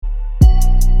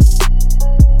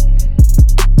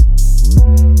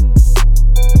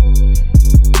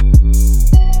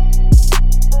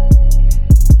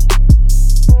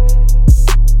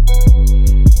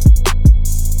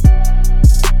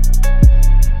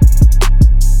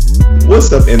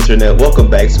What's up, Internet?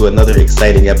 Welcome back to another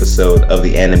exciting episode of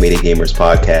the Animated Gamers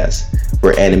Podcast,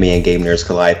 where anime and game nerds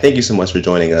collide. Thank you so much for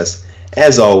joining us.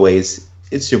 As always,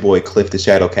 it's your boy Cliff the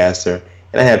Shadowcaster,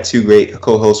 and I have two great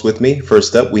co-hosts with me.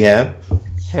 First up, we have...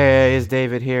 Hey, it's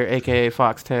David here, aka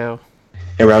Foxtail.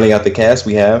 And rounding out the cast,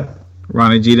 we have...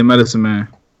 Ronnie G, the Medicine Man.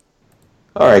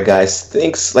 Alright guys,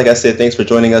 thanks for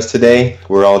joining us today.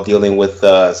 We're all dealing with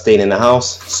staying in the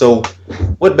house, so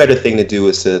what better thing to do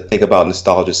is to think about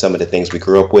nostalgia, some of the things we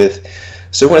grew up with.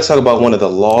 So we're going to talk about one of the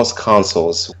lost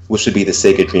consoles, which would be the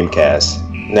Sega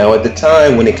Dreamcast. Now at the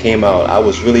time when it came out, I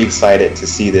was really excited to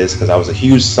see this because I was a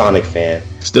huge Sonic fan.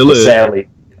 Still is. Sadly,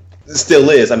 still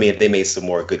is. I mean, if they made some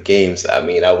more good games, I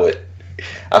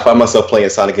find myself playing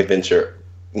Sonic Adventure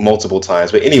multiple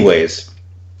times. But anyways,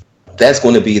 that's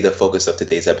going to be the focus of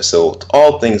today's episode.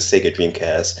 All things Sega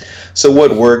Dreamcast. So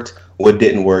what worked, what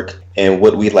didn't work, and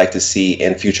what we'd like to see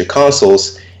in future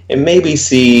consoles, and maybe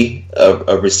see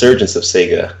a resurgence of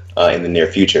Sega in the near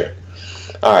future.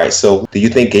 All right, so do you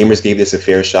think gamers gave this a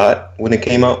fair shot when it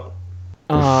came out?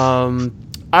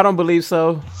 I don't believe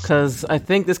so, because I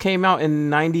think this came out in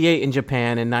 98 in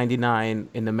Japan and 99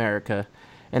 in America.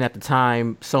 And at the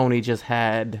time, Sony just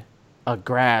had a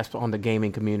grasp on the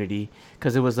gaming community,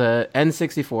 because it was a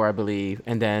N64, I believe,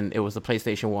 and then it was the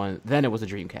PlayStation 1, then it was a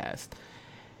Dreamcast.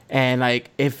 And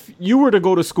like, if you were to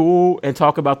go to school and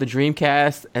talk about the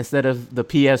Dreamcast instead of the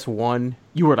PS1,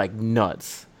 you were like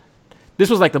nuts. This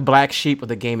was like the black sheep of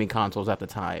the gaming consoles at the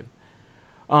time.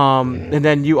 And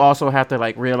then you also have to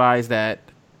like realize that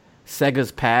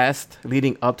Sega's past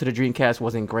leading up to the Dreamcast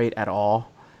wasn't great at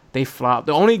all. They flopped.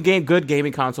 The only good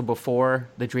gaming console before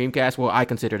the Dreamcast, well, I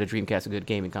consider the Dreamcast a good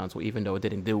gaming console, even though it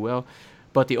didn't do well.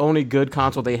 But the only good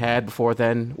console they had before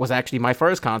then was actually my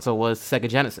first console was Sega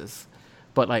Genesis.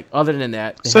 But like other than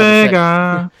that,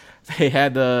 they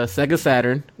had the Sega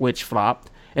Saturn, which flopped.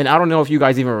 And I don't know if you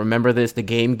guys even remember this, the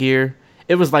Game Gear.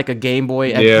 It was like a Game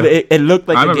Boy. Yeah. It looked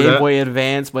like a Game that. Boy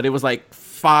Advance, but it was like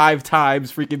 5 times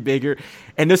freaking bigger.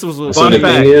 And this was so the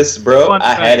thing is, bro,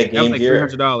 I had a Game Gear.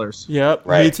 $300. Yep,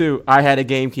 right. Me too. I had a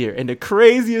Game Gear. And the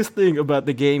craziest thing about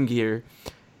the Game Gear,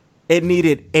 it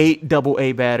needed 8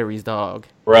 AA batteries, dog.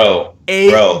 Bro,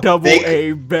 8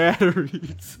 AA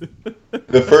batteries.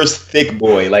 The first thick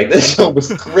boy. Like, this show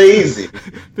was crazy.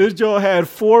 This joint had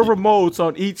 4 remotes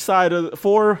on each side of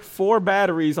four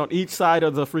batteries on each side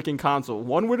of the freaking console.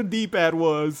 One where the D-pad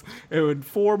was, and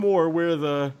 4 more where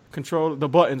the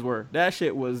buttons were. That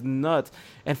shit was nuts.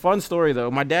 And fun story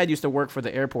though, my dad used to work for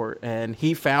the airport, and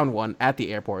he found one at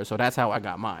the airport, so that's how I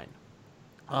got mine.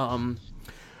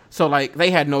 So like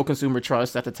they had no consumer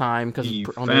trust at the time because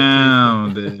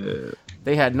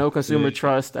they had no consumer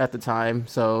trust at the time,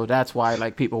 so that's why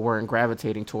like people weren't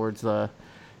gravitating towards the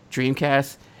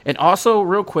Dreamcast. And also,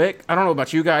 real quick, I don't know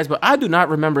about you guys, but I do not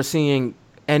remember seeing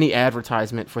any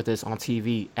advertisement for this on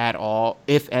TV at all,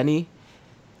 if any.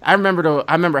 I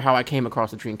remember how I came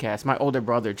across the Dreamcast. My older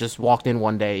brother just walked in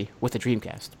one day with the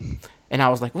Dreamcast, and I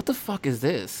was like, "What the fuck is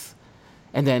this?"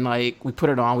 And then, like, we put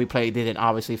it on, we played it, and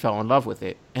obviously fell in love with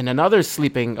it. And another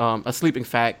sleeping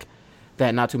fact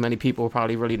that not too many people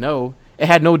probably really know, it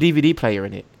had no DVD player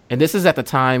in it. And this is at the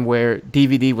time where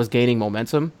DVD was gaining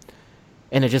momentum,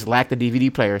 and it just lacked a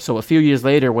DVD player. So a few years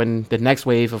later, when the next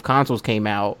wave of consoles came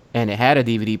out, and it had a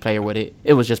DVD player with it,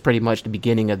 it was just pretty much the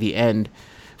beginning of the end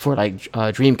for, like,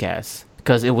 Dreamcast.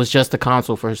 Because it was just a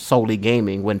console for solely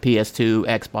gaming. When PS2,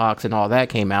 Xbox, and all that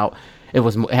came out, it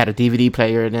had a DVD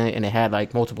player in it, and it had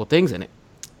like multiple things in it.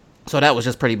 So that was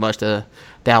just pretty much the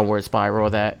downward spiral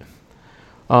of that.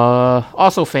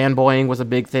 Also, fanboying was a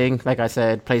big thing. Like I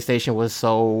said, PlayStation was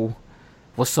so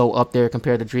up there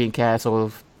compared to Dreamcast. So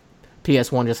if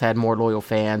PS1 just had more loyal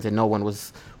fans, and no one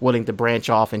was willing to branch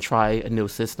off and try a new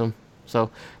system. So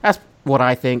that's what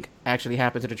I think actually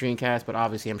happened to the Dreamcast. But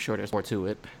obviously, I'm sure there's more to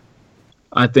it.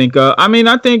 I don't know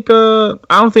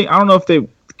if they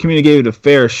communicated a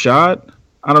fair shot.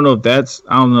 I don't know if that's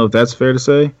fair to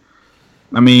say.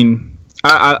 I mean,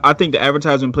 I think the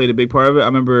advertisement played a big part of it. I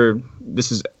remember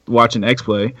this is watching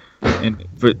X-Play, and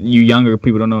for you younger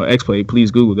people don't know X-Play,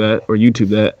 please Google that or YouTube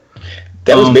that.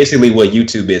 That was basically what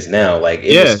YouTube is now. Like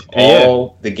it was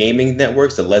all the gaming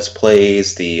networks, the Let's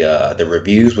Plays, the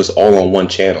reviews was all on one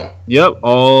channel. Yep,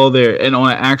 all there and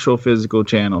on an actual physical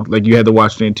channel. Like you had to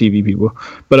watch it on TV, people.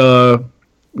 But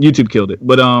YouTube killed it.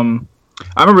 But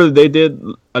I remember they did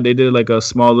like a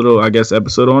small little, I guess,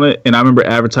 episode on it, and I remember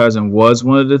advertising was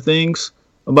one of the things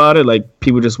about it. Like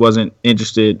people just wasn't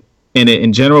interested in it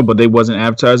in general, but they wasn't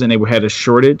advertising. They had a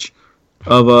shortage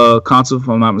of a console, if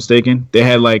I'm not mistaken.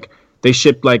 They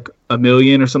shipped like 1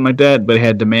 million or something like that, but it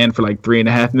had demand for like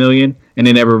 3.5 million, and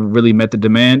they never really met the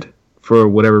demand for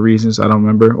whatever reasons. I don't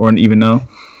remember or even know.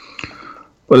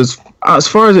 But as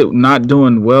far as it not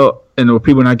doing well and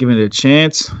people not giving it a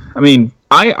chance, I mean,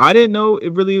 I didn't know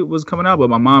it really was coming out, but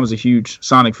my mom's a huge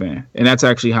Sonic fan, and that's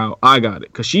actually how I got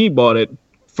it, because she bought it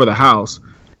for the house,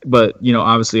 but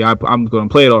obviously I'm going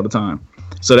to play it all the time.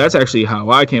 So that's actually how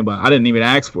I came by. I didn't even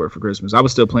ask for it for Christmas. I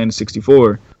was still playing the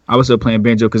 64. I was still playing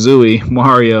Banjo-Kazooie,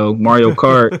 Mario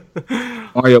Kart,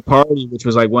 Mario Party, which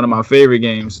was like one of my favorite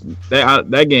games.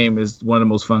 That game is one of the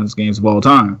most fun games of all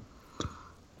time.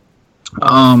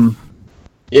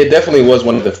 It definitely was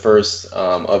one of the first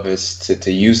of us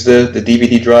to use the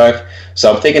DVD drive.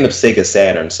 So I'm thinking of Sega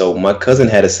Saturn. So my cousin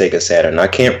had a Sega Saturn. I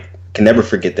can never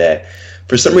forget that.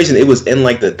 For some reason, it was in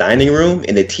like the dining room,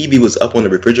 and the TV was up on the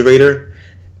refrigerator,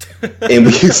 and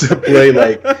we used to play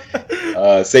like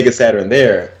Sega Saturn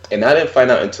there. And I didn't find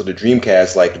out until the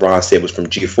Dreamcast, like Ron said, was from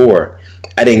G4.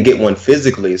 I didn't get one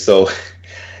physically, so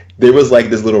there was like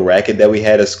this little racket that we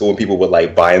had at school, and people would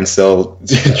like buy and sell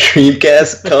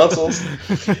Dreamcast consoles.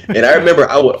 And I remember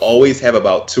I would always have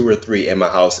about 2 or 3 in my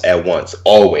house at once,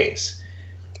 always.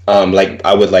 Like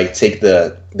I would like take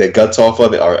the guts off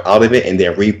of it or out of it, and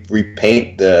then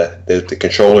repaint the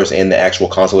controllers and the actual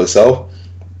console itself.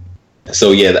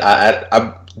 So yeah,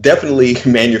 I definitely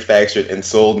manufactured and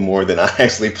sold more than I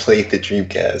actually played the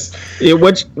Dreamcast. Yeah,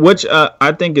 which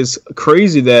I think is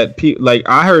crazy that like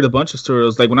I heard a bunch of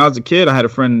stories. Like when I was a kid, I had a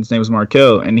friend, his name was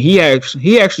Markel, and he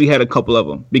actually had a couple of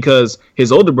them because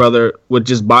his older brother would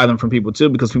just buy them from people too,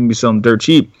 because people be selling dirt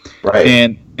cheap.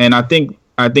 Right. And I think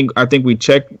we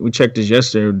checked this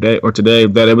yesterday or today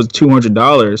that it was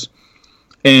 $200,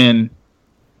 and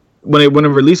when it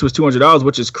released, it was $200,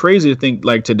 which is crazy to think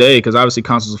like today, because obviously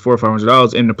consoles are $400 or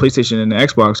 $500, and the PlayStation and the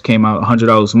Xbox came out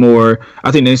 $100 more.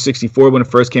 I think the N64 when it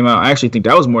first came out, I actually think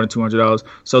that was more than $200.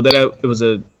 So that it was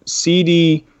a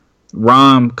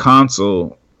CD-ROM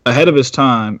console ahead of its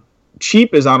time,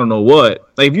 cheap as I don't know what.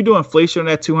 Like if you do inflation on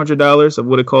that $200 of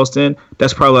what it cost then,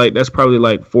 that's probably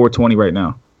like $420 right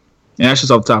now, and that's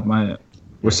just off the top of my head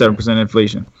with 7%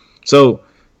 inflation. So.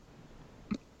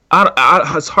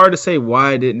 It's hard to say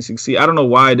why it didn't succeed. I don't know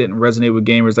why it didn't resonate with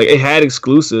gamers. Like it had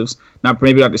exclusives,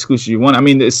 maybe not the exclusives you want. I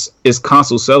mean, its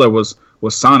console seller was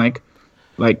Sonic.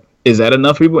 Like, is that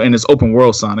enough people? And it's open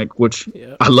world Sonic, which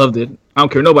I loved it. I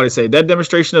don't care what nobody say. That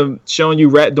demonstration of showing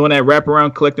you doing that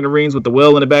wraparound, collecting the rings with the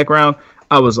well in the background,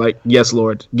 I was like, yes,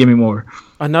 Lord, give me more.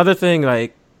 Another thing,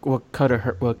 like what could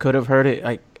have hurt it,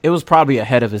 like it was probably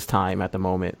ahead of its time at the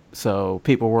moment, so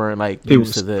people weren't like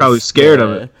used to this. Probably scared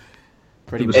of it.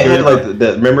 It had like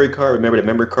the memory card. Remember the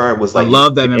memory card was like, I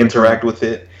love that interact with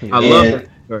it. I love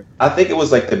that. I think it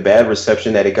was like the bad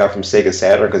reception that it got from Sega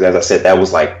Saturn, because as I said, that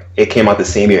was like it came out the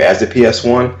same year as the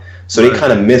PS1, so they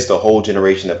kind of missed a whole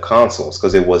generation of consoles,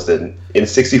 because it was the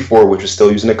N64, which was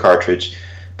still using the cartridge,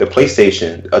 the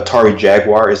PlayStation, Atari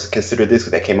Jaguar is considered this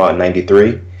because that came out in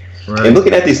 '93. Right. And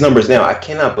looking at these numbers now, I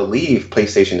cannot believe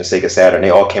PlayStation and Sega Saturn, they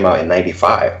all came out in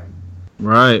 '95.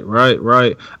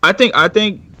 Right. I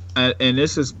think. And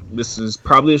this is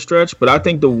probably a stretch, but I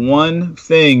think the one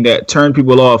thing that turned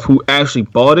people off who actually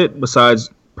bought it, besides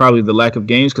probably the lack of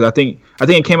games, because I think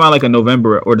it came out like in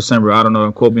November or December. I don't know.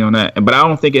 Quote me on that. But I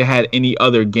don't think it had any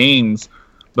other games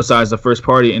besides the first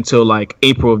party until like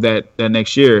April of that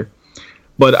next year.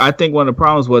 But I think one of the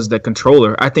problems was the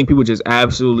controller. I think people just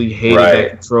absolutely hated that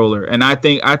controller, and I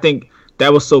think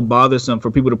that was so bothersome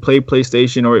for people to play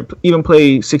PlayStation or even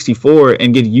play 64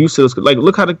 and get used to those. Like,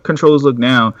 look how the controllers look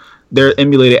now. They're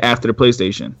emulated after the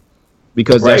PlayStation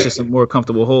because that's just a more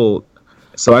comfortable hold.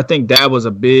 So I think that was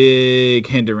a big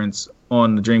hindrance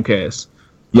on the Dreamcast.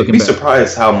 You'd be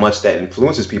surprised how much that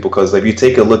influences people, because if you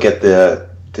take a look at the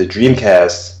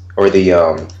Dreamcast or the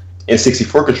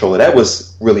N64 controller, that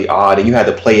was really odd, and you had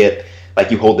to play it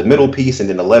like you hold the middle piece and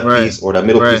then the left piece, or the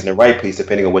middle piece and the right piece,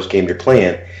 depending on which game you're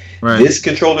playing. Right. This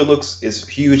controller is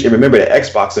huge, and remember the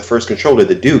Xbox, the first controller,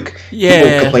 the Duke.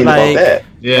 People complain about that.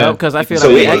 Yeah, because I feel like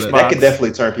the Xbox, that could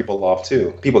definitely turn people off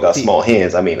too. People got small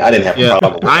hands. I mean, I didn't have a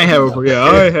problem with I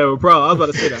didn't have a problem. I was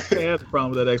about to say that. I had a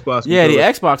problem with that Xbox. Yeah, the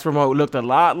Xbox remote looked a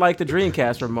lot like the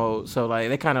Dreamcast remote, so like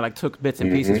they kind of like took bits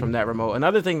and pieces from that remote.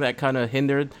 Another thing that kind of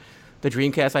hindered the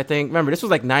Dreamcast, I think, remember, this was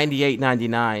like 98,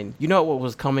 99. You know what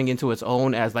was coming into its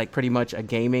own as like pretty much a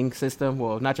gaming system?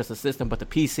 Well, not just a system, but the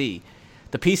PC.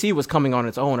 The PC was coming on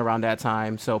its own around that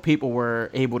time, so people were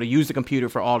able to use the computer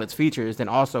for all its features. Then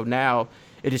also now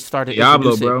it just started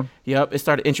introducing, bro. Yep, it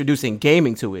started introducing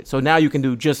gaming to it. So now you can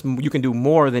do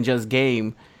more than just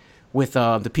game with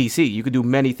the PC. You can do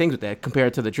many things with that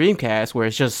compared to the Dreamcast, where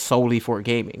it's just solely for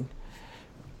gaming.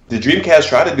 The Dreamcast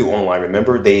tried to do online.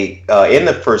 Remember, they in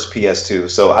the first PS2.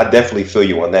 So I definitely feel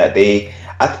you on that.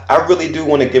 I really do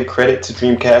want to give credit to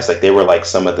Dreamcast. Like they were like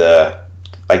some of the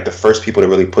first people to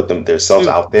really put themselves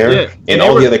out there, Yeah, and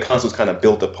all the other consoles kind of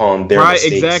built upon their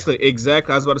mistakes.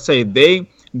 Exactly. I was about to say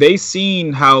they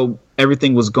seen how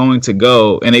everything was going to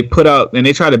go, and they put out and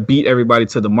they try to beat everybody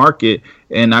to the market.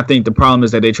 And I think the problem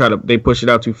is that they push it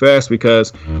out too fast,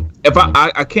 because if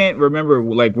I can't remember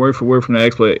like word for word from the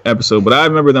exploit episode, but I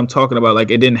remember them talking about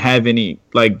like it didn't have any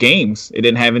like games. It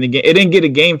didn't have any game. It didn't get a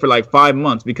game for like 5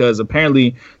 months because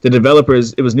apparently the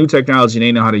developers, it was new technology and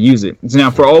they know how to use it. So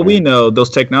now for all we know, those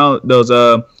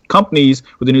companies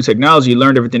with the new technology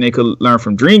learned everything they could learn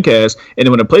from Dreamcast, and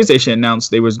then when the PlayStation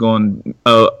announced they was going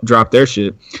to drop their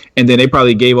shit, and then they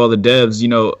probably gave all the devs,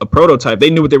 a prototype. They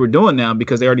knew what they were doing now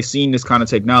because they already seen this kind of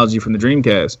technology from the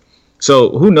Dreamcast. So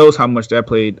who knows how much that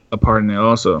played a part in it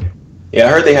also. Yeah, I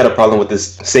heard they had a problem with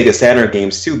this Sega Saturn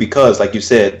games too, because like you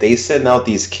said, they sent out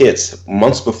these kits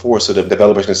months before so the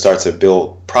developers can start to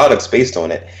build products based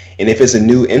on it. And if it's a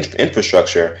new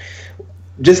infrastructure,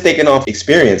 just thinking off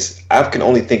experience, I can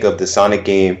only think of the Sonic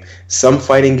game, some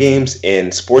fighting games,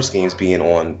 and sports games being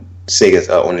on Sega's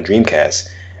on the Dreamcast.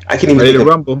 I can't even ready to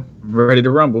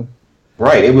rumble.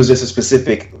 Right, it was just a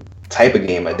specific type of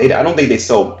game. I don't think they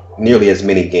sold nearly as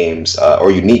many games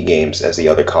or unique games as the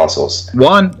other consoles.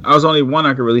 I was only one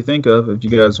I could really think of if you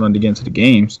guys wanted to get into the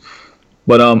games.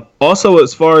 But also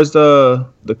as far as the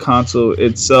console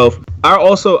itself, I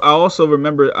also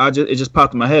remember it just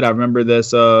popped in my head. I remember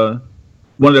this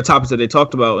one of the topics that they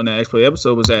talked about in the exploit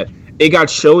episode was that it got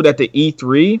showed at the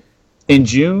E3 in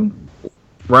June,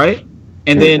 right?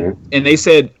 And then they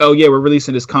said, "Oh yeah, we're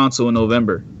releasing this console in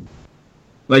November."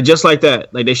 Like just like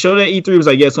that. Like they showed it at E3, it was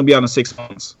like, "Yeah, it's gonna be out in 6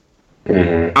 months."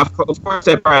 Of course,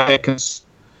 that probably had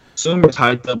consumers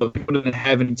hyped up, but people didn't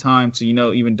have any time to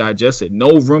even digest it.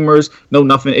 No rumors, no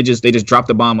nothing. They just dropped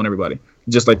the bomb on everybody,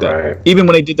 just like that. Right. Even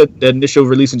when they did the initial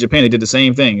release in Japan, they did the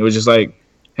same thing. It was just like,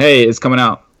 "Hey, it's coming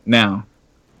out now."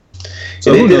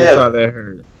 So who knows how that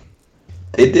hurt?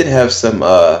 They did have some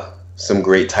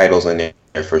great titles in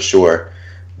there for sure.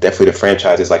 Definitely the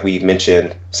franchises, like we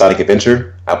mentioned, Sonic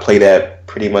Adventure. I play that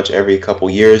pretty much every couple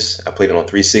years. I played it on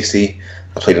 360.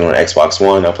 I played it on Xbox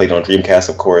One. I played it on Dreamcast,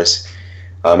 of course.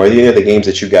 Are there any other games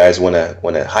that you guys want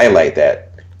to highlight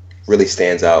that really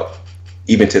stands out,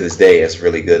 even to this day, as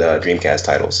really good Dreamcast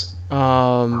titles?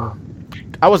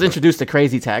 I was introduced to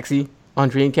Crazy Taxi on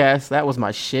Dreamcast. That was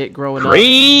my shit growing up.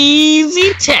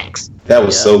 Crazy Taxi. That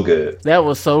was so good. That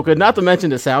was so good. Not to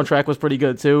mention the soundtrack was pretty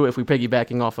good too, if we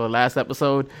piggybacking off of the last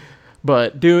episode.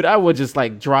 But dude, I would just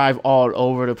like drive all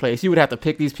over the place. You would have to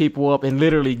pick these people up and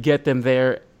literally get them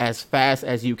there as fast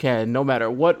as you can, no matter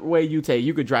what way you take.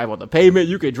 You could drive on the pavement,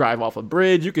 you could drive off a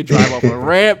bridge, you could drive off a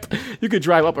ramp, you could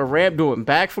drive up a ramp doing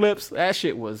backflips. That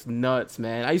shit was nuts,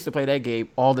 man. I used to play that game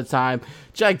all the time,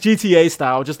 like GTA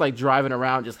style, just like driving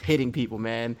around, just hitting people,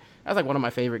 man. That's like one of my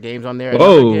favorite games on there.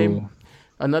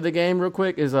 Another game real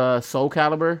quick is Soul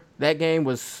Calibur. That game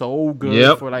was so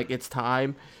good for like its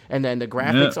time. And then the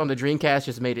graphics on the Dreamcast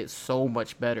just made it so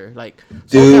much better. Like,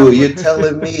 dude, you're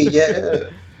telling me, yeah.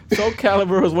 Soul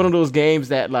Calibur was one of those games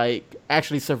that like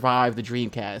actually survived the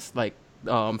Dreamcast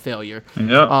failure.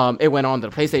 Yeah. It went on the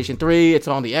PlayStation 3. It's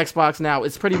on the Xbox now.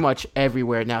 It's pretty much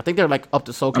everywhere now. I think they're like up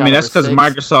to Soul Calibur. I mean, that's because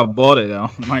Microsoft bought it though.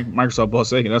 Microsoft bought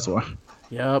Sega. That's why.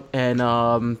 Yep. And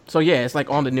so yeah, it's like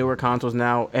on the newer consoles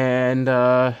now. And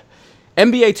NBA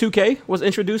 2K was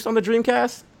introduced on the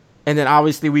Dreamcast. And then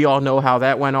obviously we all know how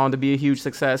that went on to be a huge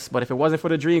success. But if it wasn't for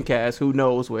the Dreamcast, who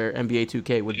knows where NBA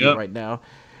 2K would be right now.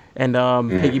 And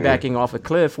piggybacking off of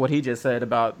Cliff, what he just said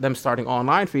about them starting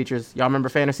online features. Y'all remember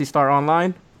Phantasy Star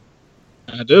Online?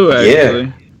 I do,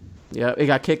 actually. Yeah, it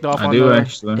got kicked off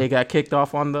It got kicked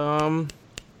off on the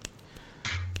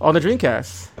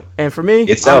Dreamcast. And for me,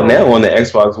 it's out now on the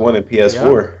Xbox One and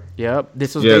PS4. Yep.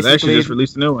 This was they actually just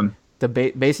released a new one.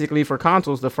 Basically for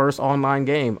consoles, the first online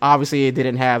game. Obviously, it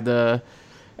didn't have the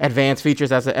advanced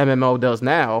features as the MMO does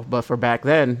now, but for back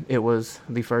then, it was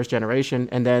the first generation.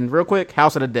 And then, real quick,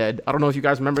 House of the Dead. I don't know if you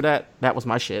guys remember that. That was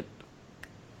my shit.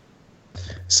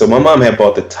 So my mom had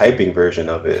bought the typing version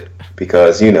of it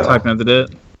because Typing of the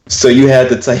Dead. So you had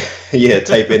to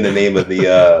type in the name of the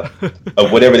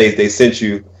of whatever they sent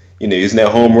you. Using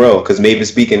that home row because Maven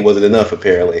speaking wasn't enough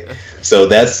apparently. So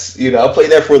that's I'll play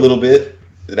that for a little bit.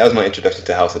 That was my introduction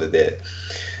to House of the Dead.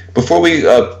 Before we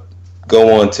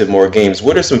go on to more games,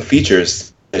 what are some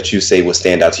features that you say will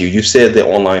stand out to you? You said the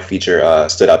online feature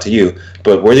stood out to you,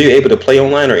 but were you able to play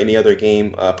online or any other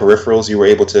game peripherals you were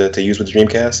able to use with the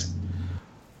Dreamcast?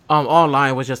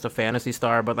 Online was just a Phantasy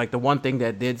Star, but like the one thing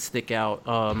that did stick out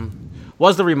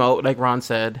was the remote, like Ron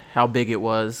said, how big it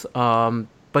was.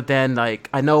 But then like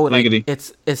I know like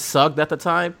it sucked at the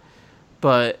time.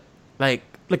 but like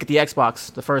look at the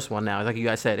Xbox, the first one now. Like you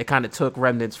guys said, it kind of took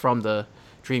remnants from the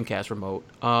Dreamcast remote.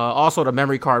 Also, the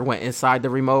memory card went inside the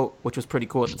remote, which was pretty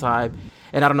cool at the time.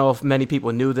 And I don't know if many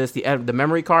people knew this. The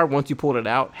memory card, once you pulled it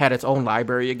out, had its own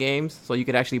library of games, so you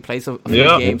could actually play a few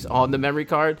games on the memory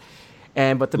card.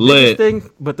 But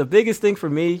the biggest thing for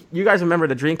me, you guys remember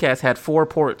the Dreamcast had 4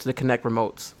 ports to connect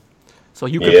remotes, so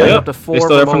you could play up to 4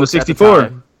 remotes from the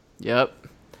 64. Yep.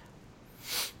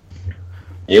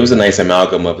 It was a nice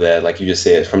amalgam of that, like you just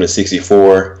said, from the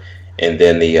 64, and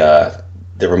then the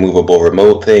removable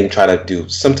remote thing. Try to do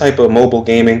some type of mobile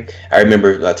gaming. I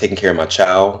remember taking care of my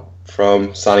child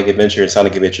from Sonic Adventure and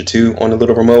Sonic Adventure 2 on the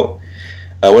little remote.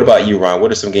 What about you, Ron?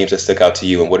 What are some games that stuck out to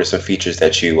you, and what are some features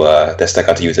that that stuck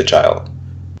out to you as a child?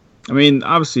 I mean,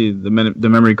 obviously, the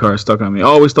memory card stuck on me. I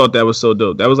always thought that was so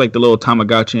dope. That was like the little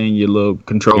Tamagotchi in your little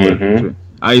controller. Mm-hmm.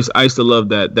 I used to love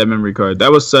that memory card.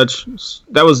 That was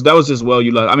just well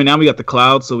you love. I mean, now we got the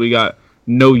cloud, so we got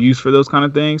no use for those kind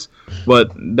of things.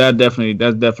 But that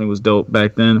definitely was dope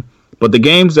back then. But the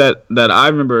games that I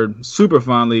remember super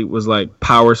fondly was like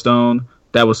Power Stone.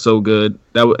 That was so good.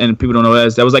 And people don't know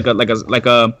that was like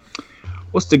a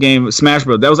what's the game? Smash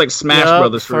Bros. That was like Smash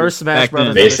Brothers first Smash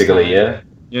Brothers. Basically, yeah.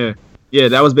 Yeah,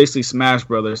 that was basically Smash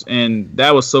Brothers, and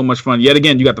that was so much fun. Yet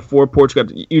again, you got the 4 ports.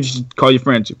 You just call your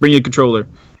friends, bring your controller,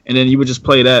 and then you would just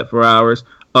play that for hours.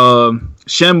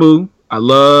 Shenmue, I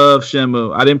love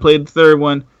Shenmue. I didn't play the third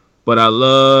one, but I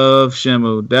love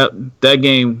Shenmue. That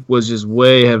game was just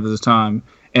way ahead of its time.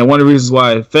 And one of the reasons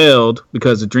why it failed,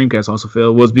 because the Dreamcast also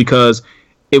failed, was because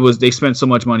they spent so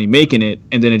much money making it,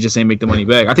 and then it just ain't make the money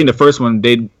back. I think the first one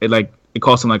it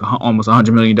cost them like almost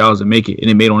 $100 million to make it, and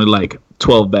it made only like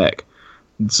 12 back.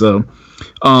 So,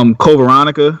 Code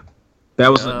Veronica, that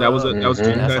was a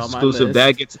Dreamcast exclusive.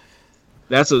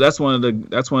 That's one of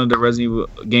the Resident Evil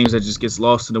games that just gets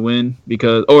lost to the wind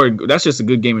that's just a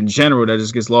good game in general that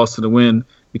just gets lost to the wind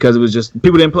because it was just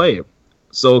people didn't play it.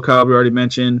 Soul Calibur already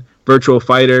mentioned. Virtual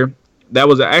Fighter, that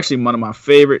was actually one of my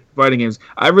favorite fighting games.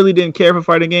 I really didn't care for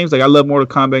fighting games. Like I love Mortal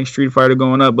Kombat and Street Fighter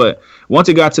going up, but once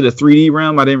it got to the 3D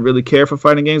realm, I didn't really care for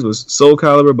fighting games. It was Soul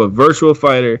Calibur, but Virtual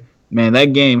Fighter, man,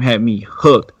 that game had me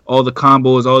hooked. All the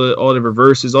combos, all the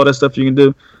reverses, all that stuff you can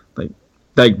do,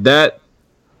 like that.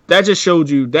 That just showed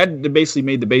you that basically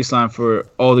made the baseline for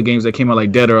all the games that came out,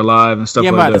 like Dead or Alive and stuff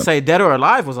like that. Yeah, I'm about to say Dead or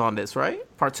Alive was on this, right?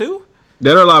 Part 2.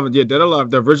 Dead or Alive, yeah, Dead or Alive,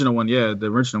 the original one, yeah.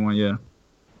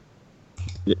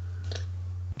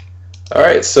 All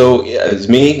right, so yeah, it's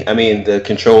me. I mean, the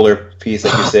controller piece,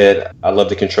 like you said, I love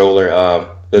the controller.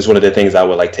 That's one of the things I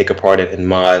would like take apart and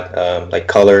mod, like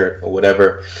color or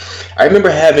whatever. I remember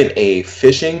having a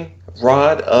fishing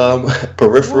rod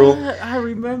peripheral. What? I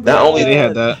remember. Not only they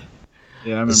had that.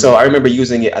 Yeah, I remember. So I remember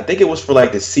using it. I think it was for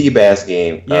like the Sea Bass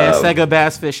game. Yeah, Sega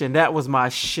Bass Fishing. That was my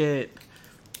shit.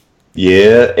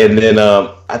 Yeah, and then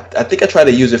I think I tried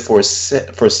to use it for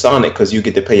Sonic because you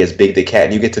get to play as Big the Cat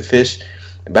and you get to fish.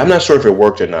 But I'm not sure if it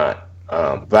worked or not.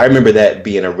 But I remember that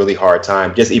being a really hard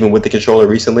time. Just even with the controller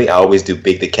recently, I always do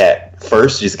Big the Cat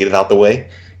first, just get it out the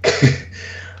way.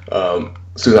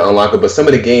 Soon I unlock it. But some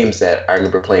of the games that I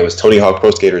remember playing was Tony Hawk Pro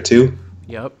Skater 2.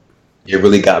 Yep. It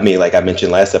really got me, like I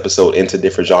mentioned last episode, into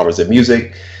different genres of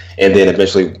music. And then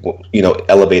eventually,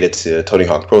 elevated to Tony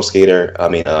Hawk Pro Skater. I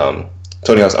mean,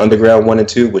 Tony Hawk's Underground 1 and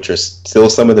 2, which are still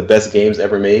some of the best games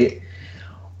ever made.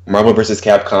 Marvel vs.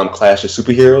 Capcom Clash of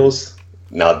Superheroes.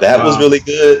 Now that was really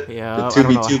good. Yeah, the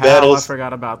 2v2 battles. I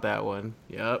forgot about that one.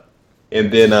 Yep. And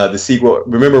then the sequel.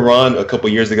 Remember, Ron? A couple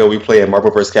years ago, we played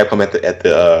Marvel vs. Capcom at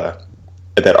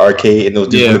that arcade, and those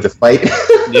dudes wanted to fight.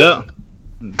 Yeah.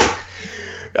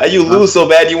 You lose so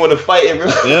bad, you want to fight it, bro.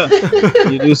 Yeah.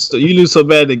 You lose so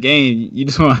bad the game, you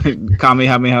just want to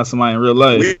Kamehameha somebody in real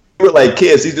life. We were like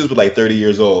kids. These dudes were like 30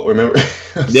 years old. Remember?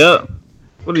 Yeah.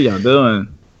 What are y'all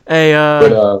doing? Hey,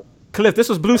 Cliff, this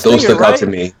was Blue Stinger, right? Those stuck out to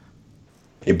me.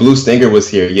 Yeah, Blue Stinger was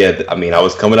here. Yeah, I mean, I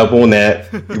was coming up on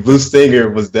that. Blue Stinger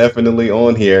was definitely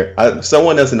on here.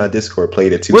 Someone else in our Discord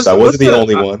played it too, so I wasn't the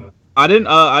only one. I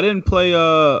didn't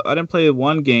play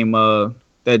one game.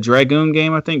 That Dragoon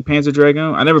game, I think Panzer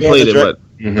Dragoon. I never played it, but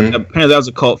apparently that was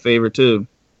a cult favorite too.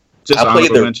 I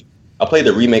played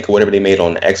the remake or whatever they made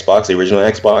on the Xbox, the original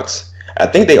Xbox. I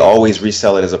think they always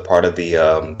resell it as a part of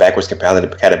the backwards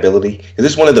compatibility. Because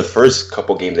this is one of the first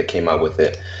couple games that came out with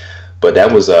it. But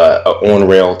that was a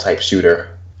on-rail type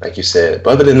shooter, like you said.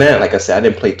 But other than that, like I said, I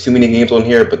didn't play too many games on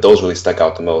here, but those really stuck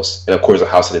out the most. And of course, a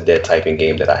House of the Dead typing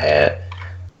game that I had.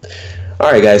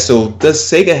 All right, guys. So does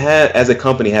Sega as a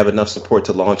company have enough support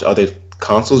to launch other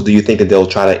consoles, do you think that they'll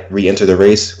try to re-enter the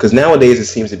race? Because nowadays it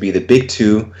seems to be the big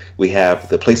two. We have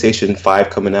the PlayStation 5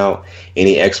 coming out,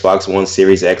 any Xbox One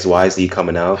Series X, Y, Z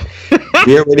coming out.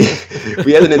 we have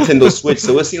the Nintendo Switch,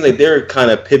 so it seems like they're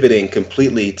kind of pivoting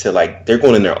completely to like they're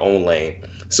going in their own lane.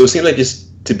 So it seems like just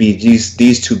to be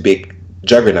these two big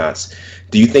juggernauts.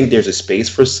 Do you think there's a space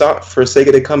for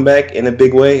Sega to come back in a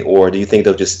big way, or do you think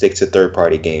they'll just stick to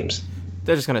third-party games?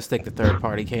 They're just gonna stick to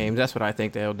third-party games. That's what I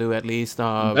think they'll do at least.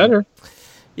 Better.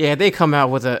 Yeah, they come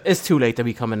out with it's too late to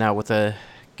be coming out with a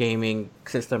gaming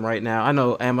system right now. I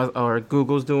know Amazon or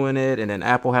Google's doing it, and then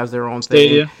Apple has their own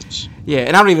thing. Yeah,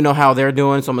 and I don't even know how they're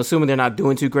doing, so I'm assuming they're not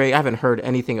doing too great. I haven't heard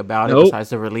anything about it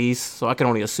besides the release, so I can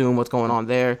only assume what's going on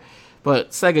there.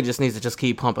 But Sega just needs to just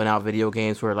keep pumping out video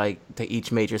games for like to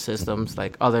each major systems.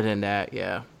 Like other than that,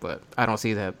 yeah. But I don't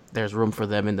see that there's room for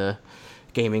them in the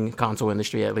gaming console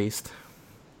industry at least.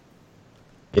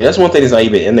 Yeah, that's one thing that's not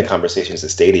even in the conversations of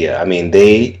Stadia. I mean,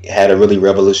 they had a really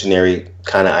revolutionary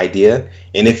kind of idea,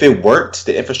 and if it worked,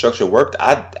 the infrastructure worked,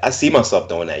 I see myself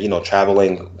doing that. You know,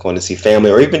 traveling, going to see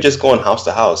family, or even just going house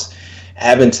to house,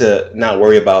 having to not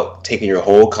worry about taking your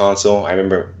whole console. I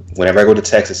remember whenever I go to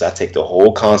Texas, I take the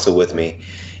whole console with me,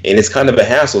 and it's kind of a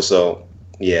hassle. So,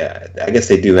 yeah, I guess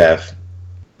they do have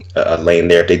a lane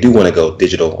there if they do want to go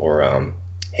digital or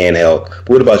handheld. But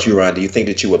what about you, Ron? Do you think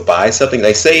that you would buy something?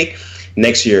 Like, say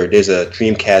next year there's a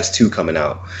Dreamcast 2 coming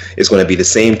out. It's going to be the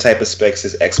same type of specs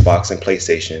as Xbox and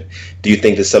PlayStation. Do you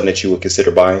think that's something that you would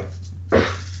consider buying?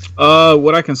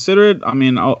 Would I consider it? I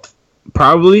mean, I'll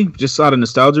probably just out of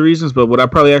nostalgia reasons, but would I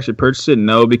probably actually purchase it?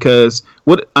 No, because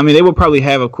they will probably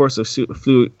have, of course, a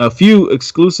few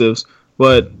exclusives.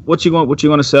 But what you want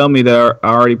to sell me that I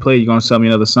already played? You going to sell me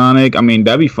another Sonic? I mean,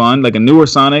 that'd be fun. Like a newer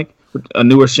Sonic, a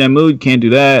newer Shenmue. You can't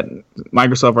do that.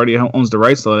 Microsoft already owns the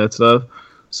rights to all that stuff.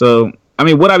 So, I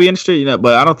mean, would I be interested? You know,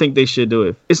 but I don't think they should do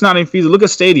it. It's not infeasible. Look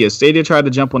at Stadia. Stadia tried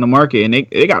to jump on the market, and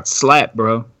they got slapped,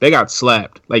 bro. They got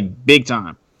slapped, like, big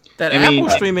time. That Apple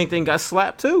streaming thing got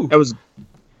slapped, too. That was,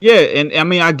 yeah, and, I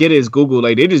mean, I get it. It's Google.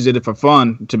 Like, they just did it for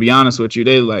fun, to be honest with you.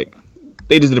 They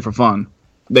just did it for fun.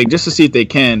 Like, just to see if they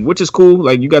can, which is cool.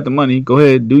 Like, you got the money. Go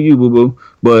ahead. Do you, boo-boo.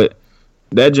 But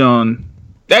that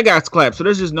got clapped. So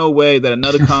there's just no way that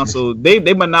another console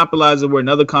they monopolize it where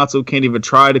another console can't even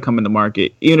try to come in the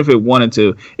market, even if it wanted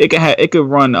to. It could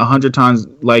run 100 times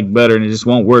like better, and it just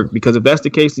won't work. Because if that's the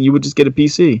case, then you would just get a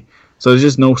PC. So there's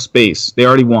just no space. They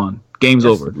already won. Game's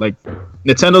over. Like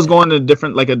Nintendo's going in a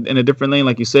different lane,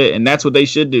 like you said, and that's what they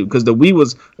should do. Because the Wii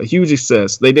was a huge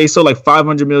success. They sold like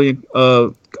 500 million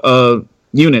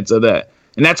units of that,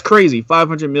 and that's crazy.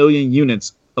 500 million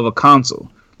units of a console.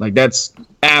 Like that's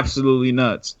absolutely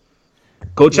nuts.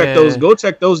 Go check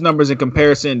those numbers in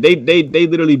comparison. They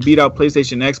literally beat out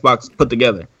PlayStation and Xbox put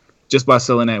together just by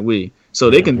selling that Wii. So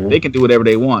they can do whatever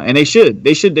they want, and they should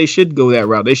go that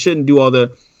route. They shouldn't do all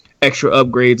the extra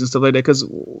upgrades and stuff like that. Because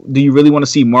do you really want to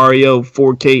see Mario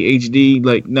 4K HD?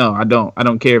 Like, no, I don't. I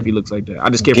don't care if he looks like that. I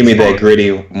just care. Give me that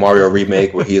gritty Mario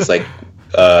remake where he's like,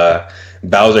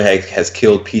 Bowser has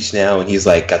killed Peach now, and he's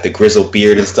like got the grizzled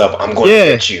beard and stuff. I'm going to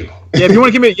get you. Yeah,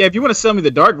 if you want to sell me the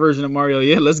dark version of Mario,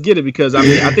 yeah, let's get it. Because I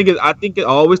mean, I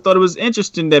always thought it was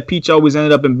interesting that Peach always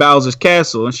ended up in Bowser's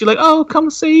castle, and she's like, "Oh,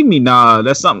 come save me!" Nah,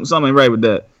 that's something right with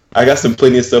that. I got some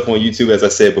plenty of stuff on YouTube, as I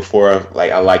said before.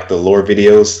 Like I like the lore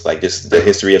videos, like just the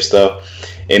history of stuff,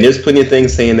 and there's plenty of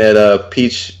things saying that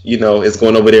Peach, is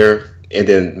going over there. And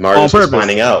then Mario's just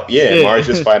finding out. Yeah, Mario's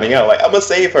just finding out. Like, I'm going to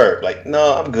save her. Like,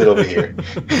 no, I'm good over here.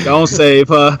 Don't save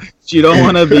her. She don't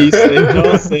want to be saved.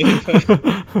 Don't save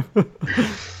her.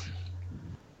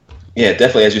 Yeah,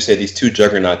 definitely. As you said, these two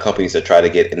juggernaut companies that try to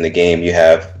get in the game. You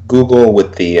have Google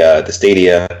with the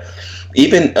Stadia.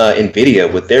 Even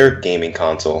NVIDIA with their gaming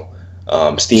console.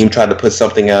 Steam tried to put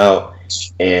something out.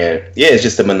 And, yeah, it's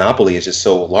just the monopoly is just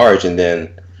so large. And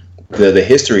then the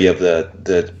history of the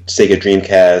Sega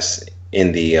Dreamcast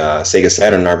in the Sega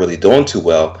Saturn not really doing too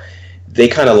well. They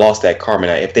kind of lost that karma.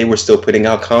 Now, if they were still putting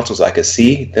out consoles, I could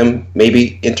see them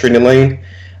maybe entering the lane.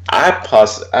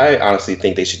 I honestly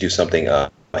think they should do something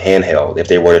handheld if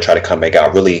they were to try to come back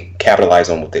out, really capitalize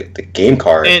on with the game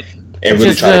card and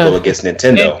really try to go against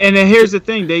Nintendo. And then here's the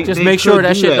thing: they make sure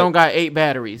that shit don't got 8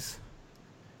 batteries.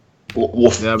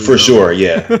 Well, for sure,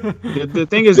 yeah. The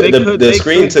thing is, the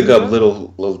screen took up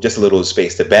just a little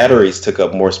space. The batteries took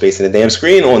up more space than the damn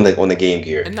screen on the Game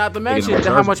Gear. And not to mention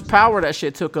how much power that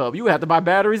shit took up. You would have to buy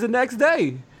batteries the next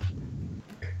day.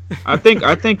 I think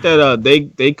that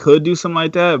they could do something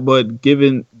like that, but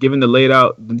given the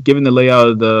layout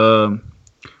of the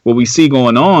what we see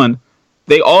going on,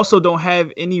 they also don't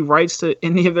have any rights to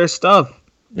any of their stuff.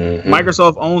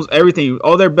 Microsoft owns everything,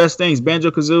 all their best things.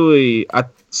 Banjo-Kazooie,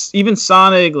 even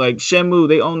Sonic, like Shenmue,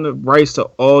 they own the rights to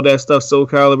all that stuff. Soul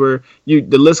Calibur, the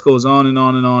list goes on and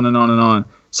on and on and on and on.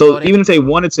 So even if they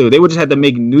wanted to, they would just have to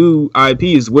make new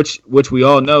IPs, which we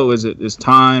all know is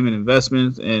time and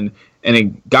investment, and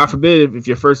God forbid if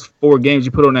your first 4 games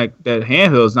you put on that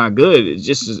handheld is not good, it's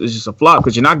just a flop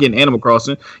because you're not getting Animal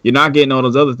Crossing, you're not getting all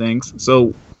those other things.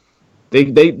 So they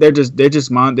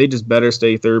just better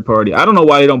stay third party. I don't know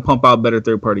why they don't pump out better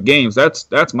third party games.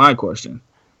 That's my question.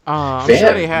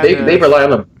 They rely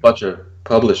on a bunch of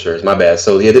publishers. My bad.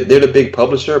 So they're the big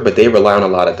publisher, but they rely on a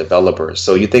lot of developers.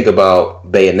 So you think about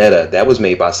Bayonetta, that was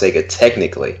made by Sega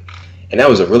technically, and that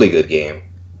was a really good game.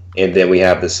 And then we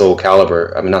have the Soul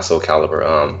Calibur. I mean, not Soul Calibur.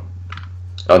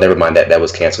 Oh, never mind. That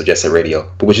was canceled. Jet Set Radio.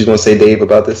 But what you going to say, Dave,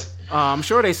 about this? I'm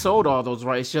sure they sold all those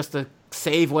rights just to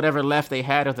save whatever left they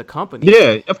had of the company.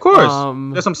 Yeah, of course.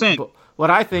 That's what I'm saying. What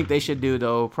I think they should do,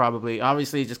 though, probably,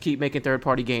 obviously, just keep making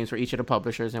third-party games for each of the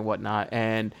publishers and whatnot.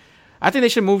 And I think they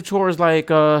should move towards, like,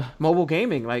 mobile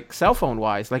gaming, like, cell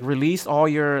phone-wise. Like, release all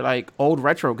your, like, old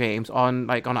retro games on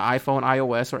an iPhone,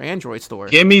 iOS, or Android store.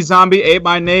 Give me Zombie Ate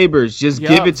My Neighbors. Just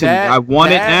give it to me. I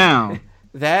want it now.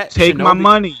 Take my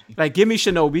money. Like, give me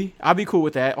Shinobi. I'll be cool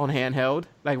with that on handheld,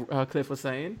 like Cliff was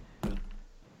saying.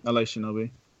 I like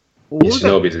Shinobi.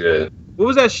 Shinobi's good. What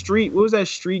was that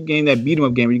street game, that beat 'em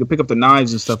up game where you could pick up the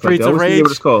knives and stuff Streets like that? Of Rage.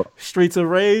 What it's called? Streets of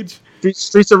Rage.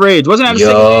 Streets of Rage. Wasn't that the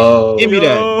same? Give me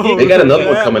that. They got another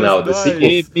one coming out. The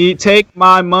sequel. Take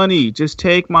my money. Just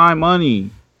take my money.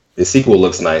 The sequel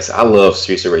looks nice. I love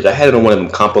Streets of Rage. I had it on one of them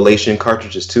compilation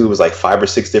cartridges too. It was like 5 or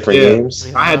 6 different games.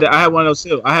 Yeah. I had one of those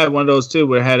too. I had one of those too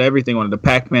where it had everything on it. The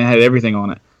Pac-Man had everything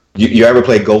on it. You ever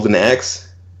play Golden Axe?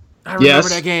 I remember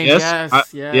that game.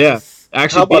 Yes. Yeah.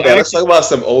 Actually, how about that? Let's talk about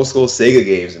some old school Sega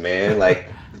games, man. Like,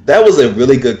 that was a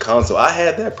really good console. I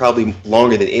had that probably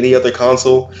longer than any other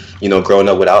console. You know, growing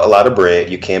up without a lot of bread,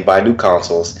 you can't buy new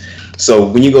consoles. So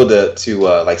when you go to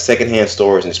like secondhand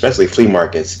stores and especially flea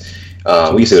markets,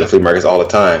 we used to go to flea markets all the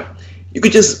time. You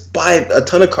could just buy a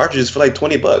ton of cartridges for like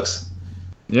 $20.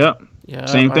 Yep. Yeah.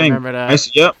 Same thing. I remember that.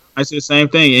 I see the same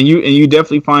thing, and you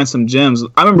definitely find some gems.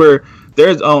 I remember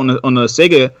there's on the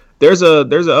Sega. There's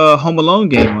a Home Alone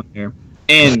game on there,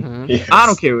 and yes. I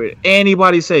don't care what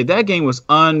anybody say. That game was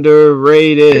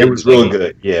underrated. It was real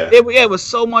good. Yeah. It was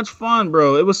so much fun,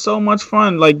 bro. It was so much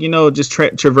fun. Like, just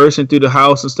traversing through the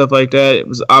house and stuff like that. It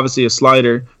was obviously a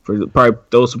slider for probably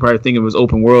those who probably think it was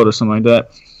open world or something like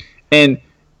that, and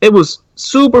it was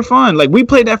super fun. Like, we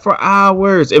played that for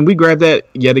hours, and we grabbed that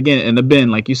yet again in the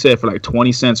bin, like you said, for like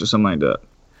 20 cents or something like that.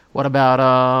 What about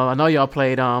I know y'all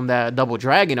played that Double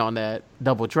Dragon on that.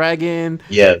 Double Dragon.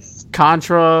 Yes.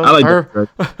 Contra. I like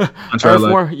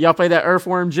Earthworm. Y'all played that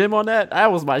Earthworm Jim on that?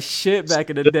 That was my shit back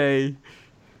in the day.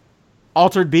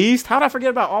 Altered Beast? How'd I forget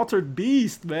about Altered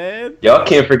Beast, man? Y'all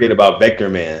can't forget about Vector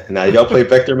Man. Now, y'all play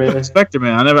Vector Man? It's Vector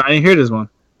Man. I didn't hear this one.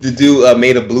 The dude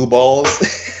made of blue balls.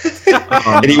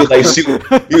 And he was like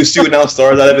shooting out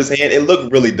stars out of his hand. It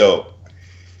looked really dope.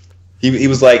 He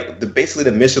was like basically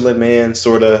the Michelin Man,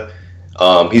 sort of.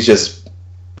 He's just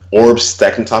orbs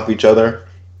stacked on top of each other,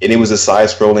 and it was a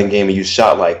side-scrolling game, and you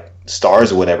shot like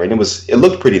stars or whatever, and it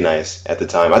looked pretty nice at the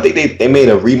time. I think they made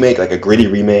a remake, like a gritty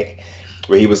remake,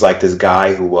 where he was like this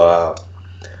guy who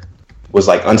was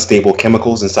like unstable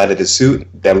chemicals inside of his suit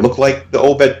that looked like the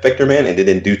old Vector Man, and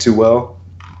didn't do too well.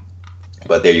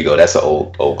 But there you go. That's an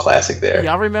old classic there.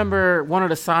 Y'all remember one of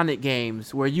the Sonic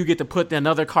games where you get to put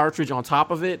another cartridge on top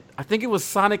of it? I think it was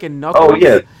Sonic and Knuckles. Oh,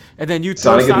 yeah. And then you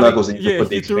Sonic and Knuckles, and you put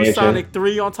the threw Sonic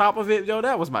 3 on top of it. Yo,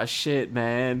 that was my shit,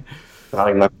 man.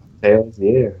 Sonic Knuckles Tails,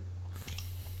 yeah.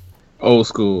 Old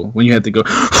school. When you had to go.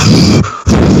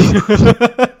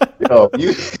 Yo,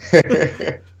 you...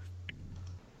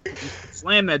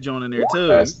 Slam that joint in there,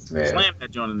 too. Slam that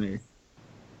joint in there.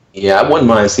 Yeah, I wouldn't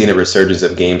mind seeing a resurgence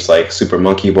of games like Super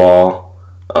Monkey Ball.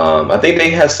 I think they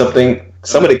have something.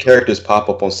 Some of the characters pop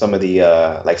up on some of the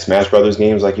like Smash Brothers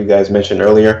games, like you guys mentioned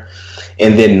earlier,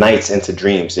 and then Nights into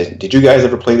Dreams. Did you guys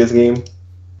ever play this game?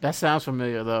 That sounds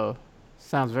familiar, though.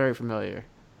 Sounds very familiar.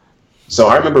 So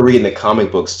I remember reading the comic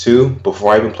books too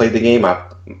before I even played the game.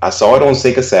 I saw it on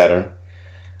Sega Saturn.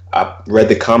 I read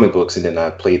the comic books and then I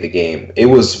played the game. It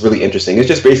was really interesting. It's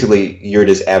just basically you're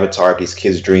this avatar of these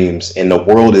kids' dreams, and the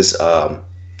world is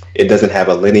it doesn't have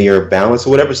a linear balance or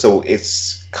whatever, so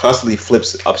it's constantly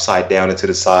flips upside down and to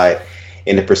the side,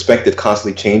 and the perspective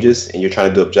constantly changes, and you're trying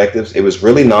to do objectives. It was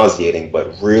really nauseating,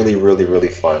 but really, really, really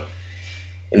fun.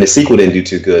 And the sequel didn't do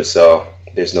too good, so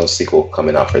there's no sequel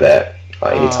coming out for that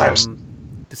anytime soon.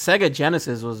 the Sega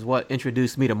Genesis was what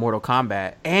introduced me to Mortal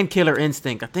Kombat and Killer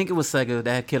Instinct. I think it was Sega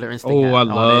that had Killer Instinct. Oh, I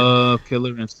love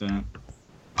Killer Instinct.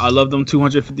 I love them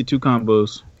 252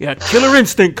 combos. Yeah, Killer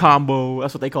Instinct combo.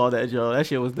 That's what they call that, Joe. That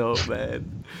shit was dope,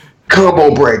 man.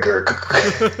 Combo breaker.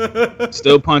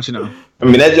 Still punching them. I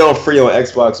mean, that joint free on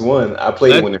Xbox One. I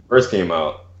played it when it first came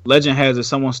out. Legend has it.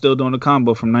 Someone still doing the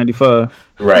combo from '95.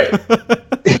 Right.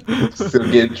 Still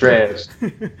getting trashed.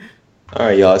 All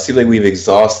right, y'all. It seems like we've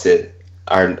exhausted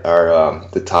our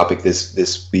the topic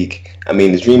this week. I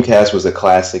mean, the Dreamcast was a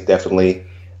classic, definitely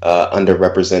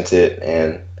underrepresented,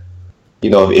 and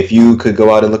if you could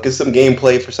go out and look at some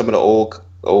gameplay for some of the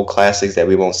old classics that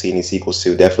we won't see any sequels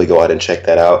to, definitely go out and check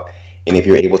that out. And if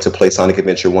you're able to play Sonic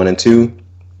Adventure 1 and 2,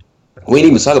 we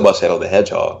didn't even talk about Shadow the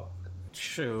Hedgehog.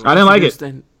 Shoot, I didn't like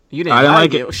it. You didn't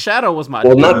like it. Shadow was my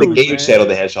not the game, man. Shadow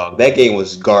the Hedgehog. That game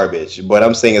was garbage. But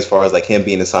I'm saying as far as like him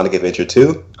being in Sonic Adventure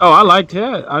 2. Oh, I liked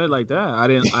that. I didn't like that. I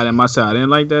didn't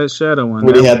like that Shadow one.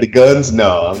 When he had the guns?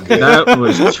 No, I'm good. That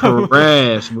was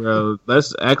trash, bro.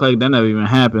 Let's act like that never even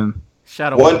happened.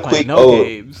 Shadow one quick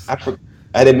games.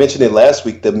 I didn't mention it last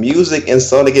week. The music in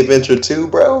Sonic Adventure 2,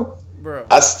 bro.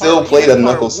 I still play the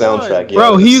Knuckles soundtrack. Yeah,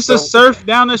 bro, he used to surf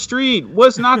down the street.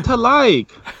 What's not to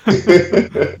like?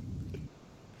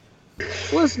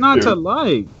 What's not to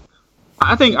like?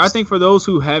 I think for those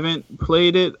who haven't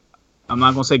played it, I'm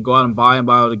not gonna say go out and buy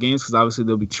all the games because obviously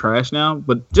they'll be trash now.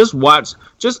 But just watch,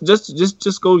 just go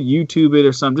YouTube it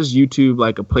or something. Just YouTube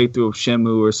like a playthrough of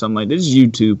Shenmue or something like that. Just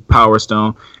YouTube Power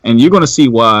Stone, and you're gonna see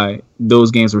why those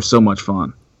games were so much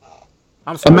fun.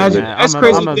 I'm sorry, imagine man. that's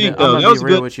crazy to think though. I'm That was be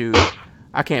real good. with you.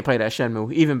 I can't play that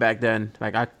Shenmue even back then.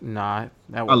 Like it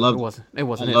wasn't it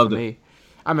for me.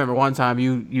 I remember one time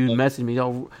you messaged me,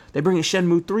 "Oh, they bringing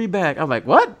Shenmue 3 back." I was like,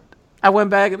 "What?" I went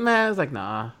back, man. I was like,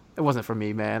 "Nah, it wasn't for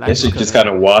me, man." It just kind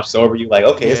of washed over you, like,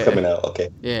 okay, it's coming out, okay.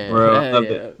 Yeah, bro, I loved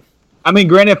it. I mean,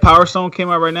 granted, Power Stone came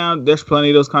out right now. There's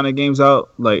plenty of those kind of games out,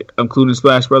 like including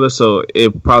Smash Brothers. So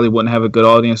it probably wouldn't have a good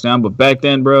audience now. But back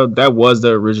then, bro, that was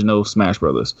the original Smash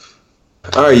Brothers.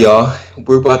 All right, y'all.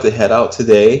 We're about to head out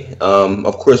today.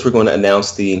 Of course, we're going to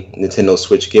announce the Nintendo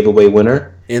Switch giveaway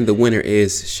winner. And the winner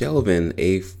is Shelvin,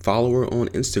 a follower on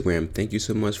Instagram. Thank you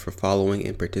so much for following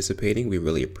and participating. We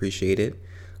really appreciate it.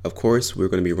 Of course, we're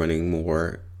going to be running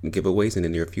more giveaways in the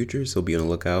near future, so be on the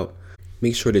lookout.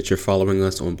 Make sure that you're following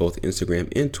us on both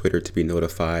Instagram and Twitter to be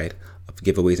notified of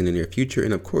giveaways in the near future.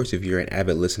 And of course, if you're an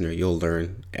avid listener, you'll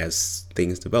learn as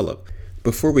things develop.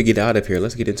 Before we get out of here,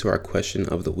 let's get into our question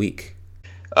of the week.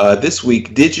 This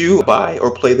week, did you buy or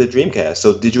play the Dreamcast?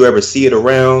 So did you ever see it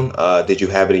around? Did you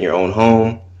have it in your own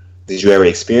home? Did you ever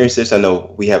experience this? I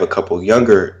know we have a couple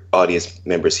younger audience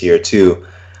members here too.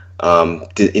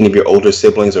 Did any of your older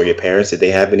siblings or your parents, did they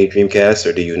have any Dreamcasts,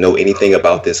 or do you know anything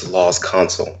about this lost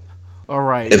console? All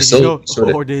right. If so,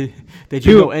 did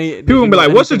you know any? People will be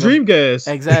like, "What's a Dreamcast?"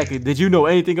 Exactly. Did you know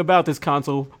anything about this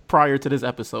console prior to this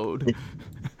episode?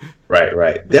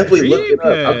 Right. Definitely look it up.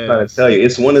 I'm trying to tell you,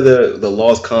 it's one of the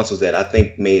lost consoles that I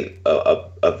think made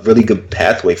a really good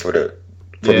pathway for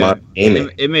modern gaming.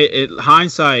 It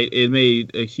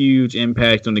made a huge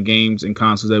impact on the games and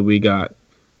consoles that we got.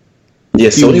 Yeah,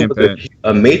 Sony was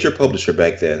a major publisher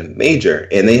back then,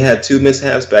 and they had two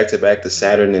mishaps back to back: the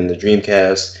Saturn and the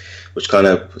Dreamcast, which kind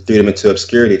of threw them into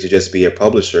obscurity to just be a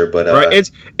publisher. But right,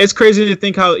 it's crazy to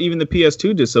think how even the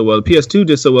PS2 did so well. The PS2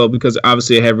 did so well because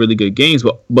obviously it had really good games,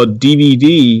 but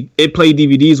DVD, it played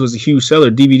DVDs was a huge seller.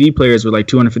 DVD players were like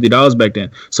 $250 back then.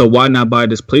 So why not buy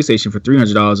this PlayStation for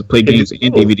 $300 to play games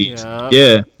and DVDs?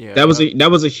 Yeah. That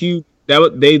was a huge.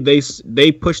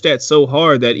 They pushed that so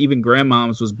hard that even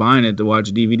grandmoms was buying it to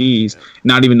watch DVDs,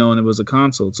 not even knowing it was a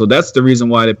console. So that's the reason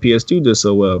why the PS2 did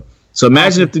so well. So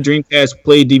imagine if the Dreamcast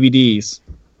played DVDs.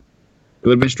 It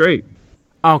would have been straight.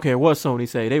 I don't care what Sony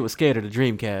say. They were scared of the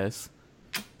Dreamcast.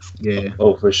 Yeah.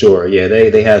 Oh, for sure. Yeah,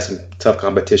 they had some tough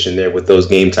competition there with those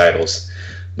game titles.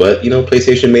 But,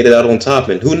 PlayStation made it out on top.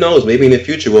 And who knows, maybe in the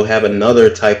future we'll have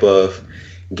another type of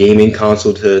gaming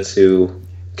console to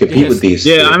compete with these.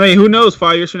 Yeah, I mean, who knows?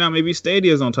 5 years from now, maybe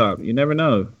Stadia's on top. You never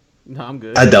know. No, I'm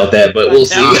good. I doubt that, but we'll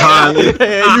see. I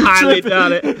highly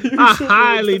doubt it. I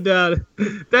highly doubt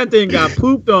it. That thing got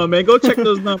pooped on, man. Go check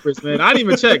those numbers, man. I didn't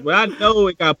even check, but I know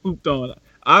it got pooped on.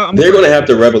 They're going to have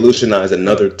to revolutionize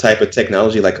another type of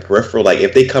technology, like a peripheral. Like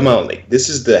if they come out, like this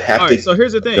is the haptic so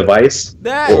here's the thing. device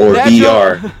that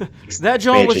VR. That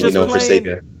joint was just for playing.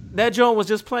 Sega. That joint was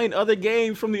just playing other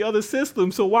games from the other system.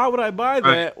 So why would I buy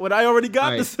that when I already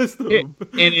got the system?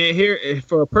 And here,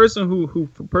 for a person who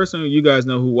you guys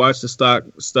know who watch the stock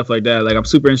stuff like that, like I'm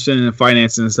super interested in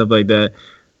financing and stuff like that.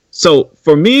 So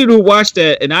for me to watch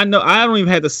that, and I know I don't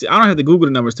have to Google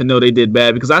the numbers to know they did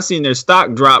bad, because I seen their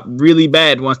stock drop really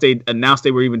bad once they announced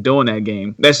they were even doing that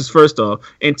game. That's just first off.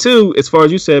 And two, as far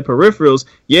as you said, peripherals,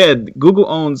 yeah, Google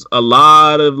owns a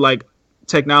lot of like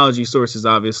technology sources.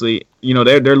 Obviously,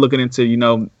 they're looking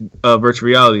into virtual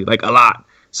reality like a lot.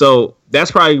 So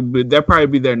that'd probably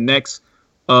be their next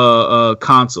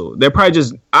console. They're probably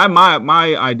just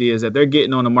my idea is that they're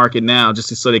getting on the market now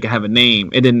just so they can have a name,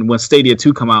 and then when Stadia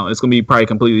 2 come out, it's gonna be probably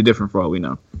completely different for all we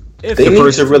know. They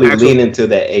need to really lean into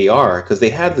that AR, because they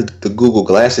had the Google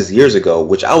Glasses years ago,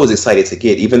 which I was excited to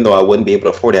get, even though I wouldn't be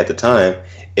able to afford it at the time.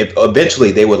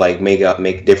 Eventually they would like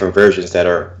make different versions that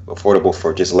are affordable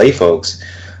for just lay folks,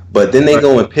 but then they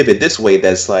go and pivot this way.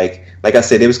 That's like I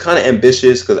said, it was kind of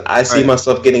ambitious, because I see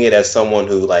myself getting it as someone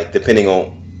who, like, depending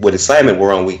on what assignment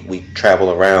we're on, we travel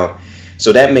around,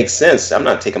 so that makes sense. I'm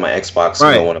not taking my Xbox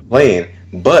when I'm playing,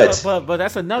 but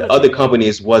that's another. The other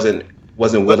companies wasn't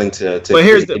willing to. But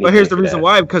here's the reason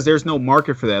why, because there's no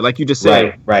market for that, like you just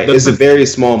said. Right. It's a very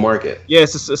small market. Yeah,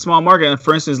 it's a small market. And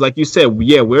for instance, like you said,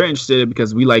 yeah, we're interested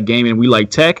because we like gaming, we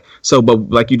like tech. So, but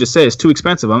like you just said, it's too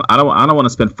expensive. I don't want to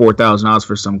spend $4,000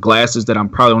 for some glasses that I'm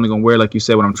probably only gonna wear, like you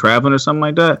said, when I'm traveling or something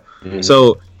like that. Mm-hmm.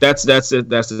 So that's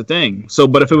the thing. So,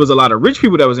 but if it was a lot of rich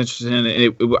people that was interested in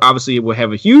it, obviously it would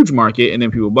have a huge market, and then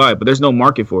people buy it. But there's no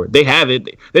market for it. They have it.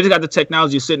 They just got the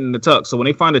technology sitting in the tuck. So when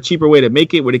they find a cheaper way to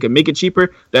make it, where they can make it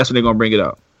cheaper, that's when they're gonna bring it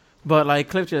out. But like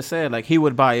Cliff just said, like he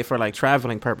would buy it for like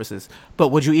traveling purposes. But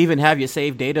would you even have your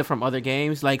saved data from other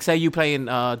games? Like say you playing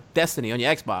Destiny on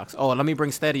your Xbox. Oh, let me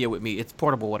bring Stadia with me. It's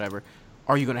portable, whatever.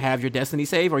 Are you going to have your Destiny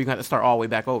save, or are you going to have to start all the way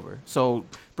back over? So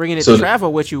bringing it to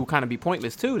travel with you will kind of be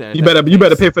pointless too. Then you better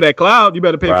pay for that cloud. You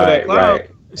better pay for that cloud. Right.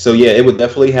 So yeah, it would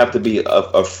definitely have to be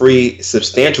a free,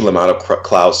 substantial amount of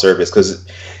cloud service, because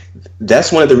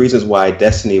that's one of the reasons why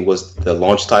Destiny was the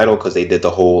launch title, because they did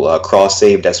the whole cross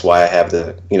save. That's why I have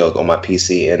the on my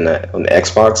PC and on the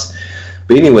Xbox.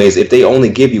 But anyways, if they only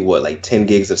give you 10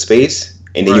 gigs of space,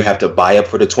 and then you have to buy up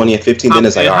for the 20 and 15, then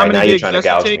it's like, all right, now you're trying to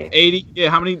gouge me. 80, yeah.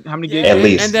 How many gigs? At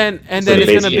least. And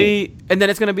then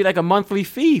it's gonna be like a monthly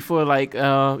fee for like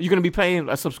you're gonna be paying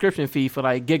a subscription fee for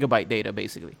like gigabyte data,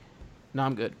 basically. No,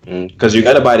 I'm good. Because you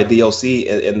got to buy the DLC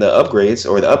and the upgrades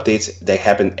or the updates that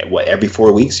happen every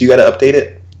 4 weeks. You got to update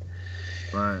it.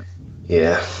 Right.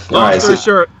 Yeah.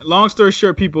 Long story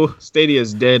short, people, Stadia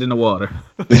is dead in the water.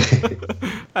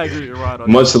 I agree with Rod on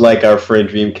much like our friend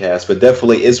Dreamcast, but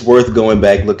definitely it's worth going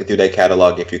back, looking through that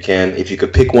catalog if you can. If you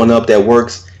could pick one up that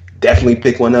works, definitely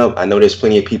pick one up. I know there's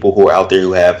plenty of people who are out there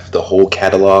who have the whole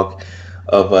catalog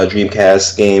of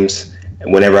Dreamcast games.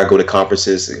 And whenever I go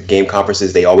to game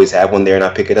conferences, they always have one there, and I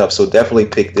pick it up. So definitely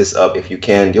pick this up if you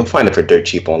can. You'll find it for dirt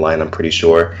cheap online, I'm pretty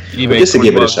sure. eBay, just to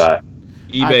give it a shot.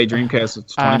 eBay Dreamcast,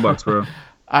 it's $20, bro.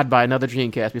 I'd buy another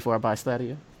Dreamcast before I buy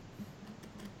Stadia.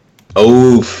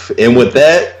 Oof. And with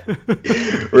that,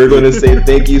 we're going to say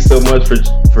thank you so much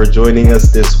for joining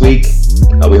us this week.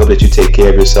 We hope that you take care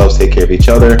of yourselves, take care of each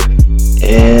other,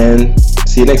 and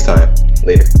see you next time.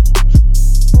 Later.